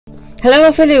Hello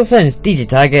my fellow friends, DJ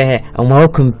Tiger here, and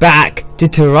welcome back to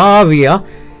Terraria,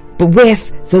 but with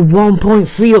the 1.3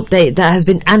 update that has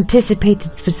been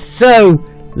anticipated for so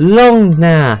long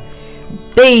now.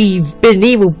 They've been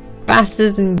evil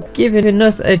bastards and giving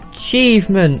us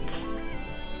achievements.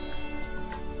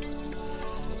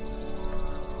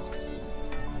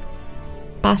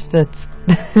 Bastards.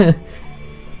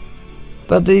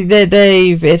 But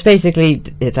it's basically,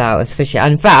 it's out, it's official.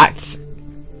 In fact,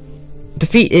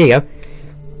 defeat, here you go.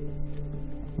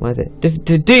 What is it?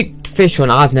 To do fish one,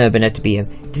 I've never been able to beat him.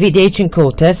 Defeat the ancient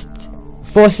cultists,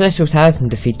 4 celestial towers, and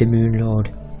defeat the moon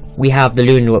lord. We have the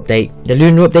lunar update. The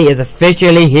lunar update is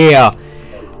officially here.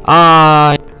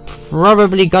 I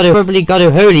probably got to.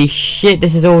 Holy shit!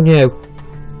 This is all new.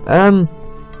 I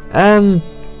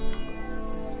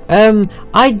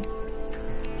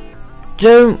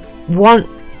don't want.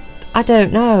 I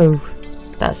don't know.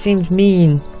 That seems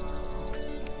mean.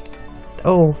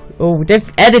 Oh,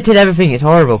 they've edited everything, it's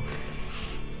horrible.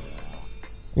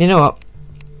 You know what?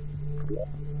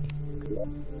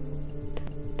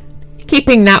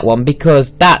 Keeping that one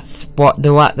because that's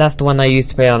the one I used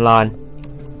to play online.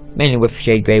 Mainly with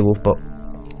Shade Grey Wolf, but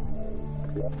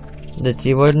let's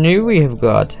see what new we have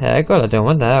got. Hey god, I don't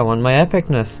want that, I want my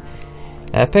epicness.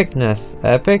 Epicness.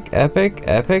 Epic. I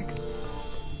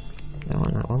don't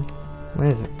want that one. Where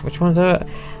is it? Which one's it?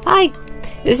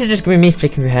 This is just gonna be me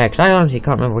flicking through hair, because I honestly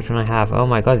can't remember which one I have. Oh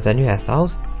my god, is that new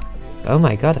hairstyles? Oh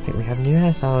my god, I think we have new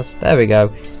hairstyles. There we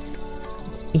go.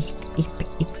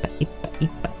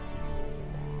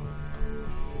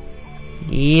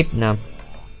 Yep, no.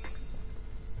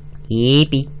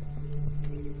 Yeepy.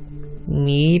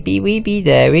 Weepy weepy,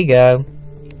 there we go.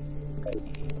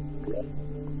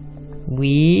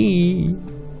 Wee.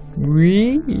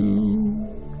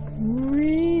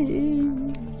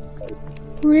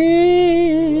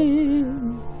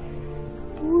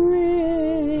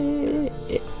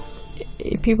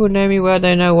 If people know me well,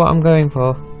 they know what I'm going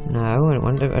for. No, I don't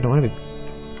want to be.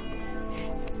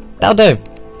 That'll do.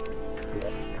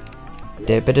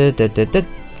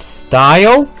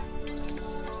 Style.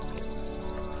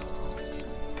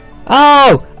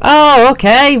 Oh,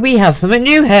 okay. We have something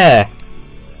new here.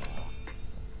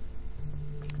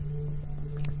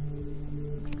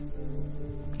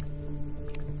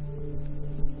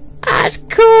 That's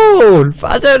cool.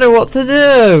 I don't know what to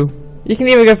do. You can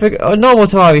either go for a normal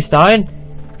Terraria style,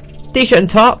 t-shirt and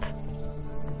top,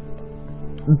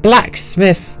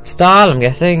 blacksmith style, I'm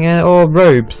guessing, or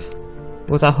robes.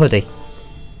 What's that, hoodie?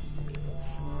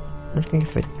 I'm just going to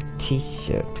go for a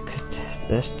t-shirt because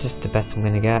that's just the best I'm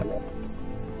going to get.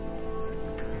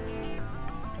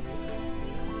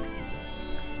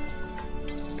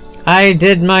 I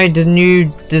did the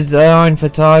new design for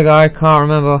Tiger, I can't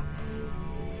remember.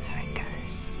 There it goes.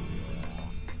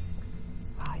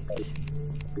 Right.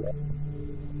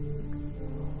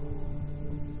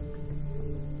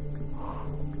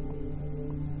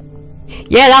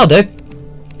 Yeah, that'll do.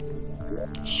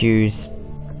 Shoes.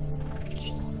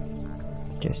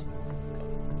 Just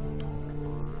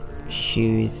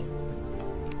shoes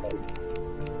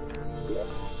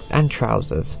and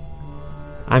trousers.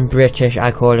 I'm British.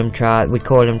 We call them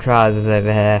trousers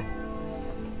over here.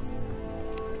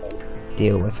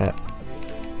 Deal with it.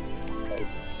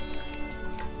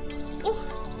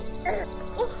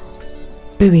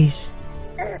 Boobies,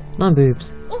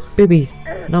 non-boobs. Boobies,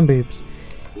 non-boobs.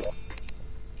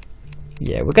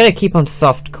 Yeah, we're gonna keep on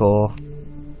softcore.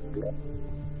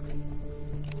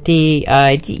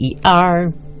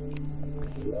 Tiger.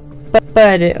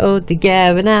 Put it all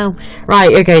together now.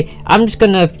 Right, okay. I'm just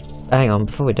gonna hang on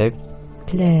before we do.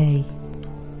 Play.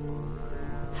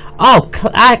 Oh,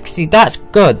 actually, that's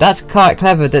good. That's quite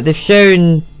clever that they've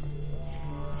shown.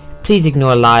 Please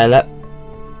ignore Lila.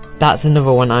 That's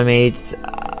another one I made.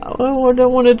 Oh, I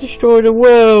don't want to destroy the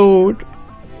world.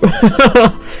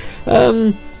 Oh.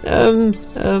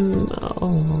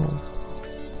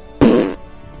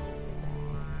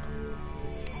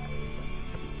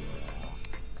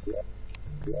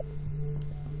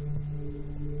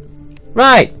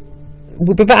 Right,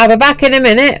 I'll be back in a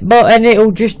minute, and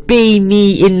it'll just be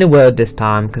me in the world this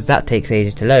time, because that takes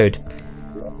ages to load.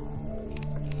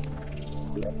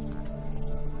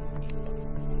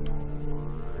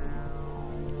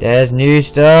 There's new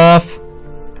stuff.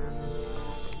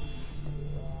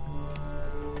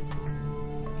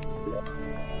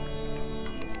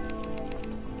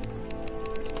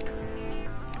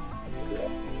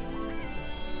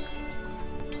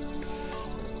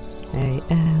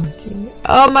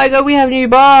 Oh my god, we have new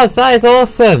bars! That is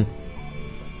awesome!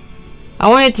 I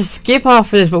wanted to skip off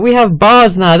this, but we have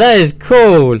bars now. That is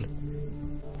cool.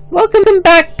 Welcome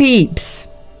back, peeps.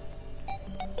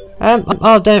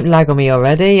 Oh, don't lag on me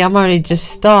already. I'm only just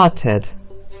started.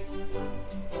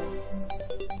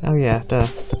 Oh yeah,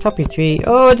 the choppy tree.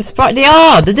 Oh, despite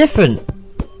they're different.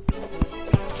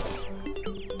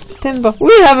 Timber.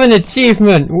 We have an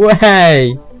achievement.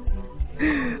 Way.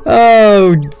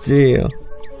 Oh dear.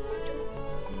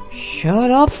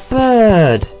 Shut up,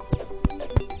 bird.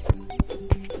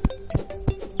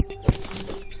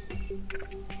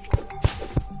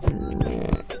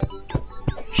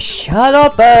 Shut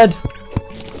up, bird.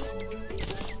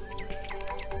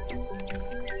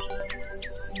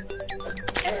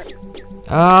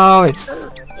 Oh, it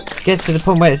gets to the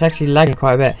point where it's actually lagging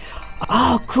quite a bit.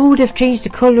 Oh, cool! They've changed the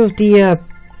color of the.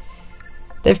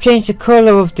 They've changed the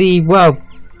color of the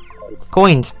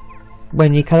coins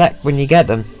when you get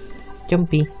them.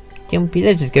 Jumpy, jumpy.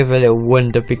 Let's just go for a little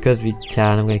wonder because we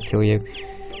can. I'm gonna kill you.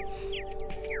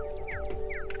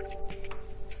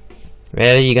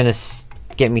 Really? You're gonna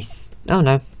get me? Oh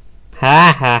no!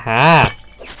 Ha ha ha!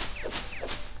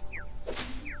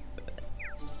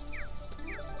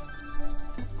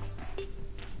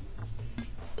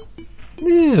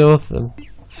 This is awesome.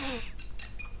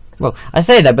 Well, I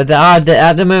say that, but at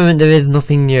the moment there is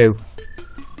nothing new.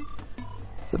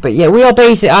 So, but yeah, we are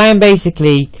I am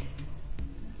basically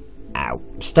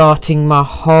starting my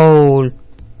whole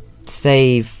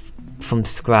save from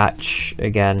scratch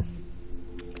again.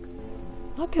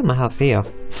 I'll build my house here.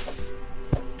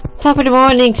 Top of the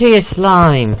morning to you,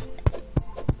 slime.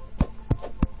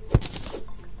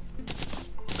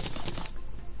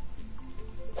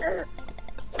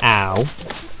 Ow.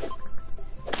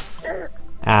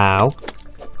 Ow.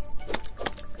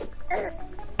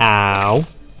 Ow.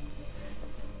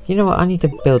 You know what? I need to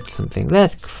build something.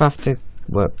 Let's craft a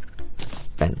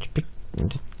workbench.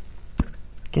 Just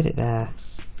get it there.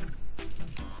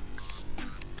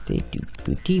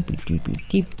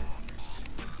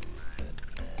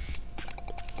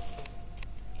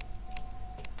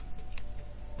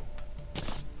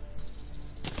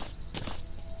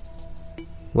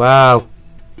 Wow.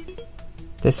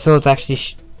 This sword's actually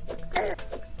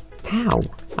Ow.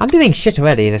 I'm doing shit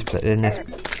already in this.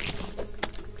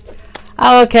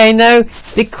 Oh, okay, no.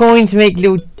 The coins make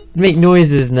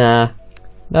noises now.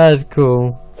 That is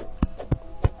cool.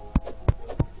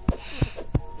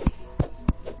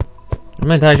 I'm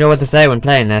not entirely sure what to say when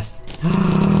playing this.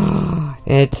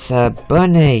 It's a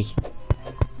bunny.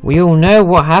 We all know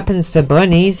what happens to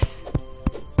bunnies.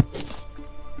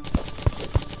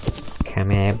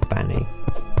 Come here, bunny.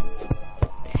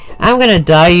 I'm gonna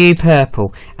dye you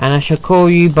purple, and I shall call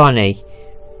you Bonnie.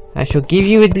 I shall give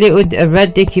you a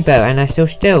red dicky bow, and I shall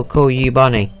still call you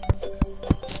Bonnie.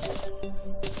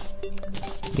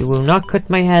 You will not cut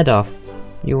my head off.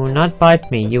 You will not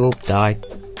bite me. You will die.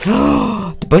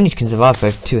 The bunnies can survive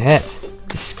both 2 hits.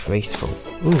 Disgraceful.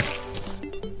 Ooh.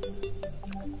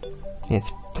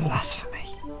 It's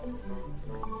blasphemy.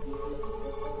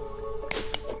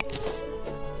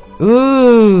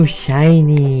 Ooh,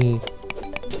 shiny.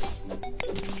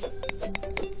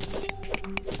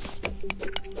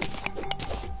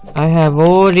 I have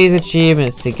all these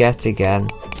achievements to get again.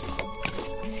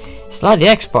 It's like the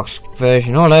Xbox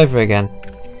version all over again.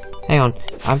 Hang on,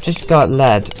 I've just got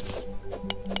lead.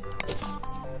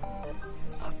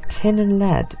 Tin and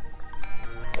lead.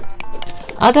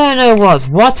 I don't know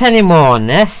what anymore on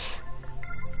this.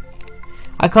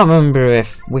 I can't remember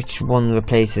which one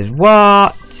replaces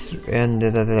what, and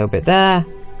there's a little bit there.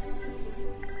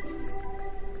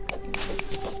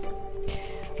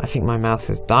 I think my mouse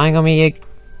is dying on me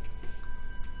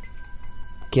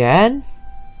again.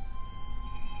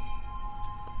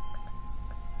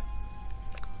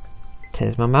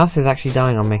 Tis, my mouse is actually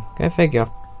dying on me. Go figure.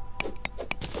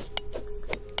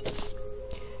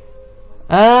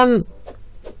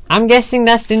 I'm guessing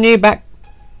that's the new back.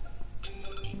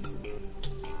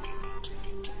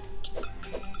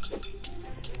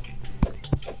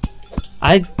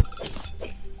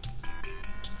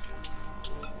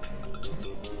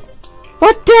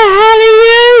 What the hell are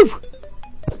you?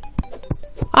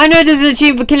 I know there's an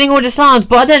achievement for killing all the slimes,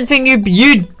 but I didn't think you'd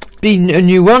be a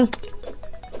new one.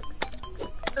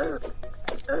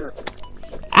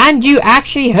 And you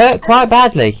actually hurt quite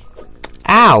badly.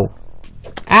 Ow.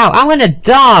 Ow, I'm gonna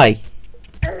die.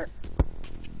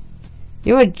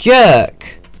 You're a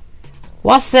jerk.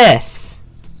 What's this?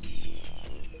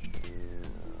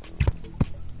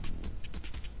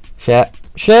 Shit.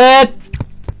 Shit!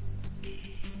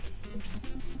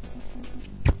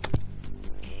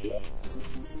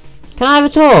 Can I have a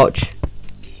torch?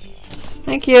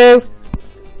 Thank you.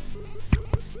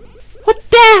 What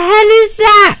the hell is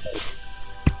that?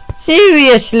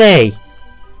 Seriously?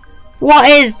 What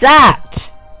is that?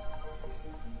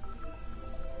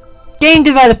 Game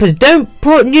developers, don't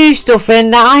put new stuff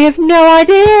in that I have no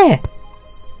idea.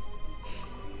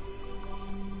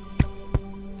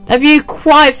 Have you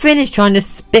quite finished trying to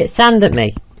spit sand at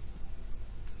me?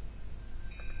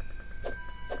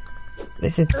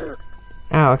 This is...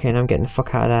 Oh, okay, now I'm getting the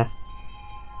fuck out of there.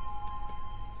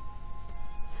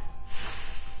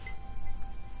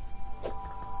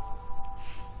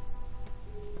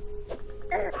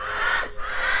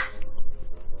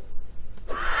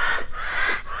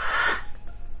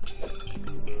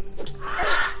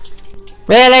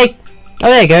 Really? Oh,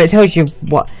 there you go. It tells you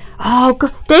what. Oh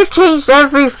god, they've changed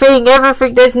everything.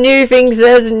 Everything. There's new things.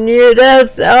 There's new.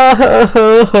 There's.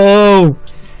 Oh.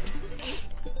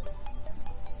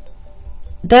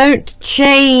 Don't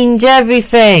change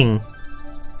everything.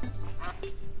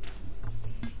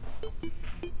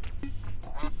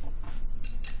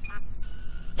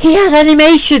 He has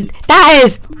animation.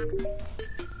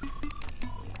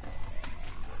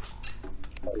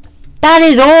 That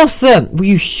is awesome! Will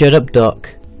you shut up,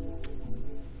 duck?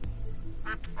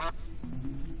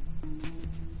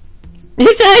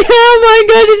 It's like, oh my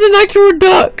god, it's an actual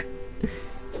duck!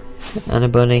 And a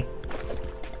bunny.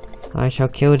 I shall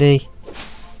kill thee.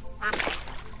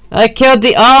 I killed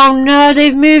the— oh no,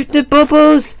 they've moved the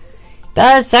bubbles!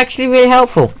 That's actually really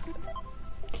helpful.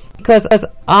 Because as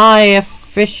I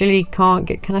officially can't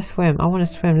get— can I swim? I want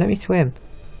to swim, let me swim.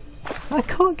 I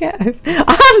can't get over—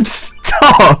 I'm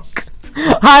stuck!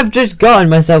 I've just gotten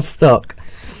myself stuck.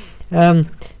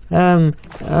 Wood!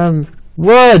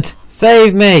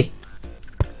 Save me!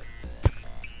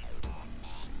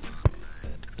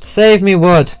 Save me,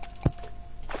 wood!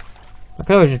 I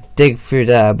could always just dig through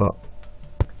there, but...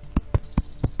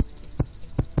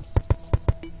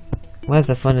 where's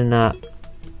the fun in that?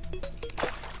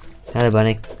 Hello,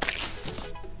 bunny.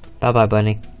 Bye-bye,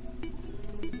 bunny.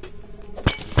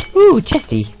 Ooh,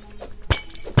 chesty!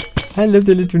 I love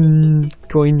the little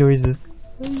coin noises.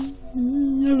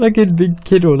 I'm like a big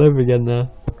kid all over again now.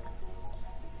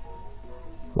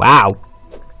 Wow.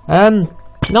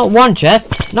 Not one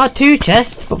chest, not two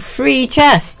chests, but 3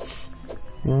 chests.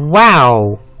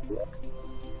 Wow.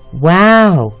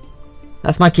 Wow.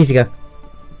 That's my key to go.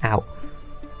 Ow.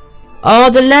 Oh,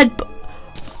 the lead.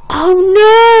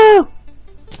 Oh no.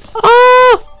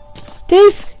 Oh,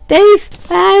 Dave. They've...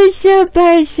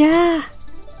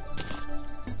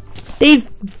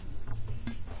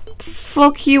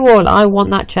 fuck you all, I want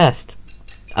that chest.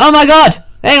 Oh my god!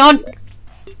 Hang on!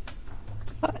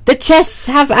 The chests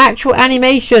have actual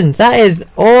animations! That is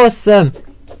awesome!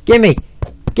 Gimme!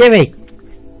 Gimme!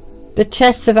 The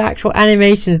chests have actual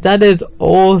animations, that is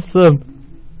awesome!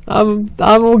 I'm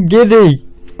all giddy!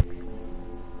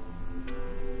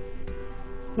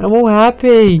 I'm all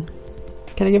happy!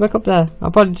 Can I get back up there? I'll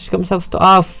probably just got myself stuck.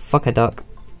 Oh, fuck a duck.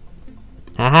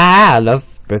 Haha, I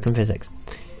love broken physics.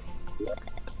 No,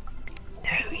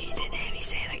 you didn't hear me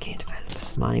say that. Game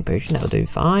developers. Mining potion, that'll do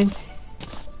fine.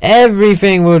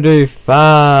 Everything will do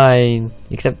fine.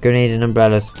 Except grenades and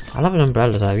umbrellas. I'll have an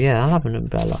umbrella though, yeah, I'll have an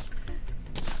umbrella.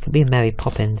 Could be a Mary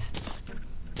Poppins.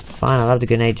 Fine, I'll have the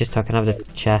grenade just so I can have the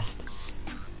chest.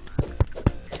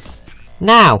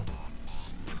 Now,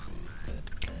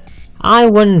 I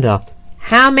wonder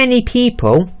how many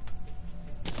people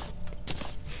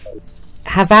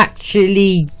have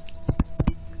actually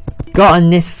gotten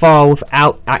this far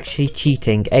without actually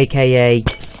cheating, aka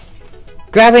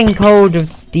grabbing hold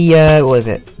of the what is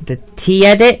it, the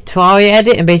Terraria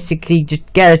edit, and basically just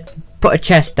put a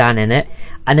chest down in it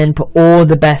and then put all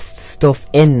the best stuff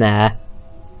in there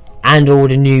and all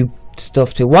the new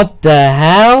stuff too. What the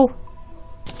hell?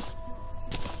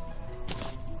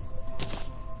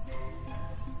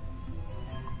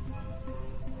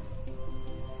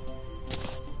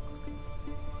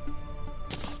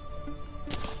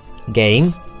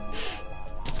 Game,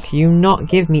 can you not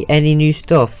give me any new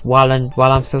stuff while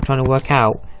I'm still trying to work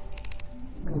out?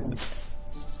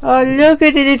 Oh, look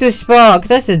at the little spark,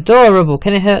 that's adorable.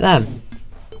 Can it hurt them?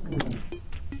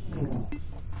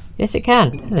 Yes it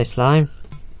can. Hello slime.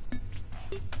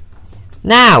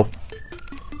 Now,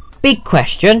 big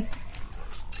question.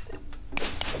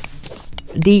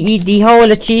 The whole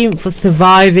achievement for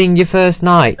surviving your first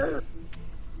night,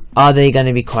 are they going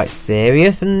to be quite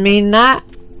serious and mean that?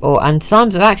 Oh, and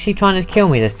slimes are actually trying to kill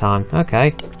me this time.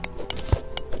 Okay.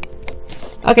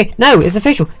 Okay, no, it's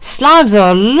official. Slimes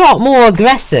are a lot more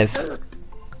aggressive.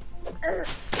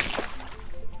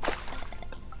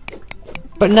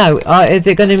 But no, is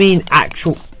it going to mean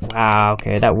actual... wow,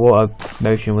 okay, that water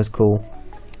motion was cool.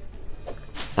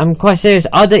 I'm quite serious.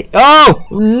 Are they... oh,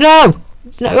 no!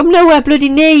 No, I'm nowhere bloody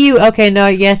near you. Okay, no,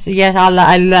 yes, no.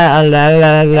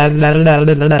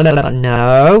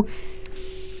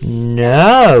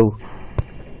 No.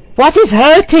 What is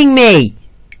hurting me?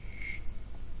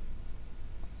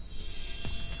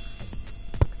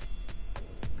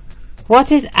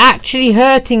 What is actually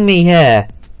hurting me here?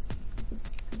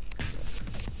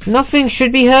 Nothing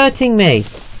should be hurting me.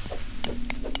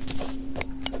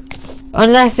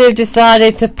 Unless they've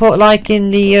decided to put like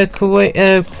in the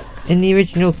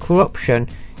original corruption.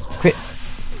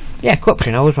 Yeah,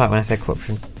 corruption. I was right when I said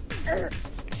corruption.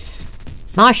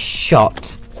 Nice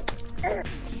shot.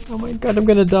 Oh my god, I'm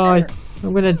gonna die.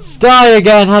 I'm gonna die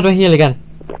again. How do I heal again?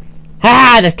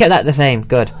 Ha! They've kept that the same.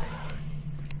 Good.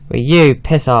 Well, you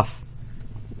piss off.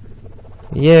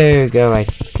 You go away.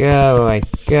 Go away.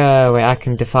 Go away. I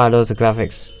can defy loads of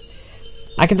graphics.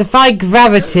 I can defy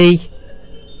gravity.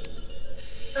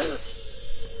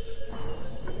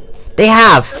 They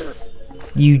have.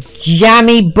 You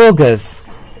jammy buggers.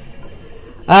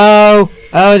 Oh,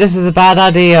 this was a bad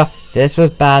idea. This was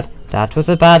bad. That was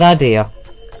a bad idea.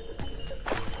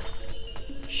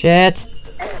 Shit.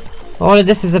 All of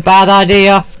this is a bad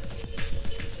idea.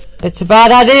 It's a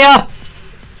bad idea.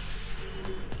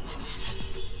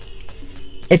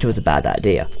 It was a bad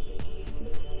idea.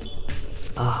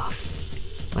 Ah,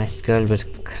 my skull was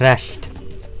crushed.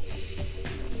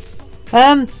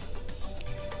 I'm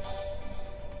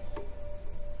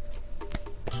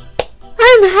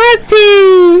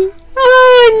happy!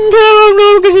 Oh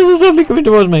no, because there's something coming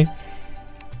towards me.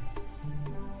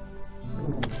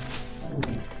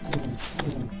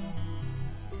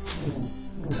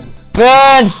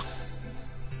 Burn!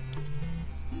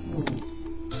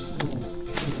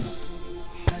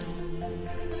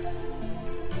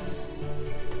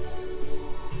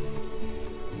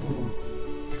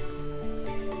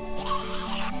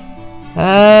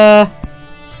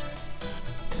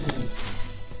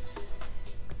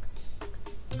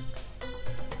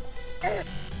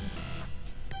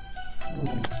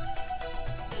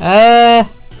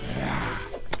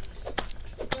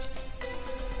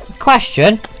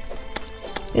 Question.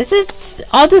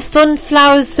 Are the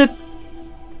sunflowers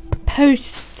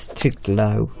supposed to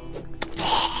glow?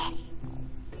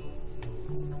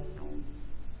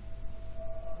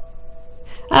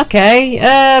 Okay,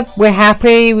 we're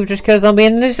happy, we've just killed a zombie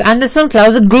and the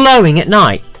sunflowers are glowing at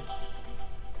night.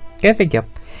 Go figure.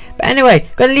 But anyway,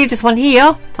 gonna leave this one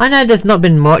here. I know there's not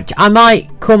been much. I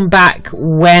might come back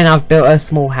when I've built a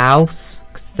small house,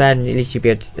 because then at least you'll be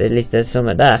able to, at least there's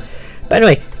something there. But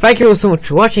anyway, thank you all so much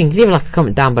for watching. Leave a like, a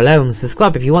comment down below, and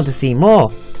subscribe if you want to see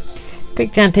more.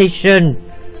 Quick annotation.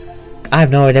 I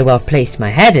have no idea where I've placed my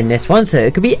head in this one, so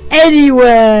it could be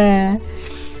anywhere.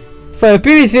 For a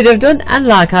previous video I've done, and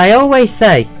like I always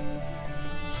say,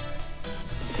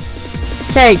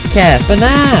 take care for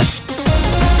now.